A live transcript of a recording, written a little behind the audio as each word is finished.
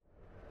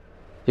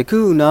ယခု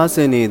နားဆ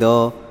င်နေ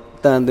သော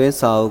တန်သွင်း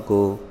စာအုပ်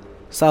ကို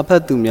စာဖ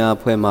တ်သူများအ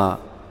ဖွဲ့မှ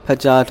ဖတ်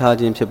ကြားထား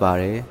ခြင်းဖြစ်ပါ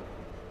တယ်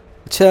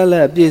။အချက်အလ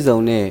က်အပြည့်စုံ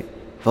နဲ့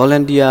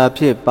volunteer အ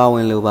ဖြစ်ပါဝ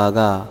င်လိုပါက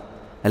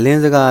အလ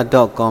င်းစကား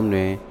 .com တွ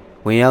င်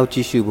ဝင်ရောက်ကြ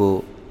ည့်ရှုဖို့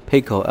ဖိ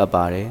တ်ခေါ်အပ်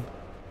ပါတယ်။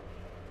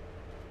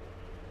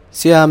ဆ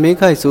ရာမင်း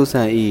ခိုင်စိုး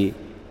စံ၏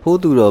ဖိုး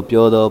သူတော်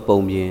ပြောသောပုံ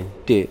ပြင်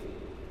1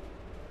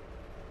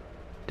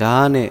ဒါ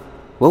နဲ့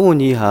ဝဝွန်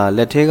ကြီးဟာလ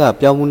က်ထဲက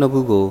ပြောင်းမှုနှစ်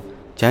ခုကို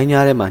ဂျိုင်း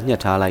ကြားထဲမှာညှ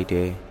က်ထားလိုက်တ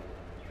ယ်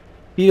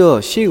။ပြီးတော့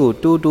ရှေ့ကို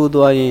တိုး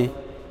သွားရင်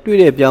တွေ့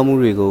တဲ့ပြောင်းမှု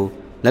တွေကို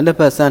လက်တစ်ဖ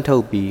က်ဆန့်ထု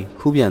တ်ပြီး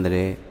ခူးပြန်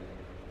တဲ့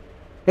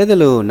။အဲ့ဒါ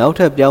လို့နောက်ထ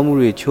ပ်ပြောင်းမှု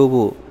တွေချိုး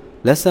ဖို့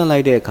လက်ဆန့်လို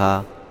က်တဲ့အခါ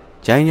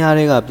ဂျိုင်းကြား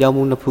ထဲကပြောင်း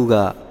မှုနှစ်ခုက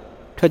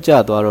ထွက်ကျ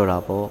သွားတော့တာ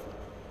ပေါ့။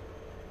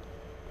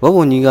ဝ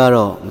ဝွန်ကြီးက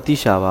တော့မသိ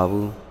ရှာပါ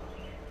ဘူး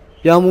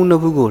။ပြောင်းမှုနှ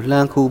စ်ခုကိုလှ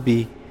မ်းခူး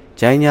ပြီး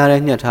ဂျိုင်းကြားထဲ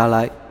ညှက်ထား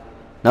လိုက်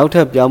နောက်ထ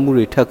ပ်ပြောင်းမှု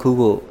တွေထပ်ခူး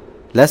ဖို့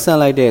လက်ဆန့်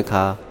လိုက်တဲ့အ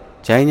ခါ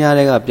ဂျိုင်းကြား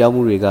ထဲကပြောင်း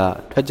မှုတွေက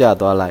ထွက်ကျ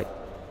သွားလိုက်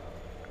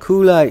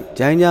ခူးလိုက်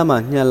ဂျိုင်းကြားမှာ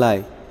ညှက်လို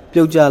က်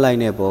ပြုတ်ကျလိုက်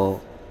နဲ့ပေါ့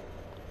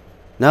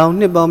နောက်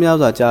နှစ်ပေါင်းများ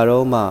စွာကြာ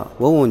တော့မှ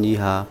ဝဝွန်ကြီး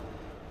ဟာ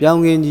ပြော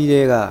င်းကင်းကြီး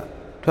တွေက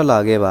ထွက်လာ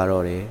ခဲ့ပါ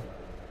တော့တယ်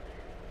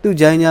သူ့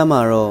ဂျိုင်းကြားမှာ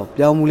တော့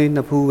ပြောင်းမှုလေး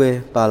နှစ်ဖူးပဲ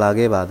ပါလာ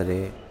ခဲ့ပါ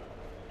တဲ့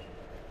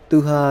သူ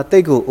ဟာတိ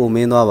တ်ကိုအိုမ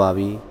င်းသွားပါ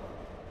ပြီ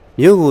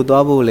မြို့ကို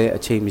သွားဖို့လည်းအ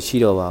ချိန်မရှိ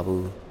တော့ပါ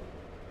ဘူး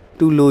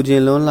သူလိုချ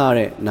င်လွန်းလာ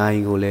တဲ့နို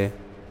င်ကိုလည်း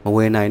မဝ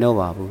ယ်နိုင်တော့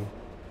ပါဘူး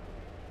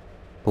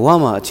ဘဝ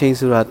မှာအချိန်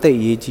ဆိုတာတိတ်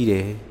ရေးကြီးတ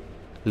ယ်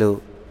လို့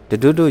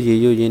တွတ်ရေ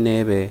ရွရင်းနေ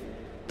ပဲ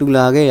သူ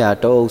လာခဲ့ရာ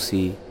တောအုပ်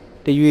စီ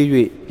တ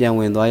ရွေ့ပြန်ဝ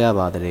င်သွားရ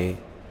ပါတဲ့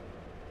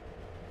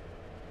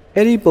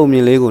အဲ့ဒီပုံမြ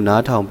င်လေးကို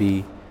နားထောင်ပြီး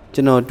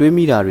ကျွန်တော်တွေး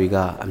မိတာတွေက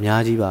အ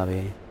များကြီးပါပဲ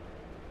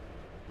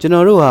ကျွန်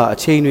တော်တို့ဟာအ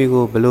ချိန်တွေ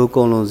ကိုဘယ်လို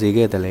ကုန်လွန်စေ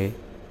ခဲ့သလဲ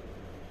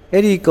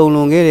အဲ့ဒီကုန်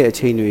လွန်ခဲ့တဲ့အ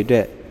ချိန်တွေအတွ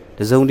က်တ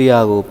စုံတရာ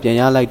ကိုပြန်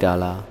ရလိုက်တာ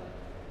လား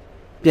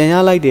ပြန်ရ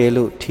လိုက်တယ်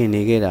လို့ထင်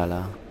နေခဲ့တာ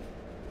လား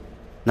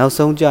နောက်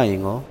ဆုံးကြရ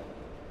င်ကော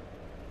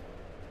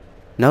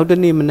နောက်တ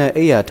နေ့မနက်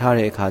အိယာထား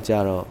တဲ့အခါကျ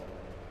တော့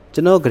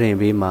ကျွန်တော်ဂရင်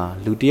ဘေးမှာ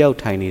လူတစ်ယောက်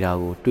ထိုင်နေတာ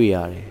ကိုတွေ့ရ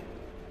တယ်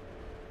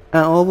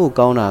အံ့ဩဖို့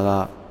ကောင်းတာက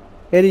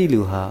အဲ့ဒီ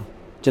လူဟာ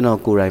ကျွန်တော်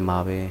ကိုယ်တိုင်ပါ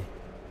ပဲ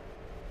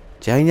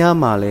ဂျိုင်းကြား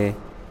မှာလဲ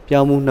ပြော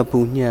င်းမှုနှစ်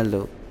ဖူးညှက်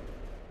လို့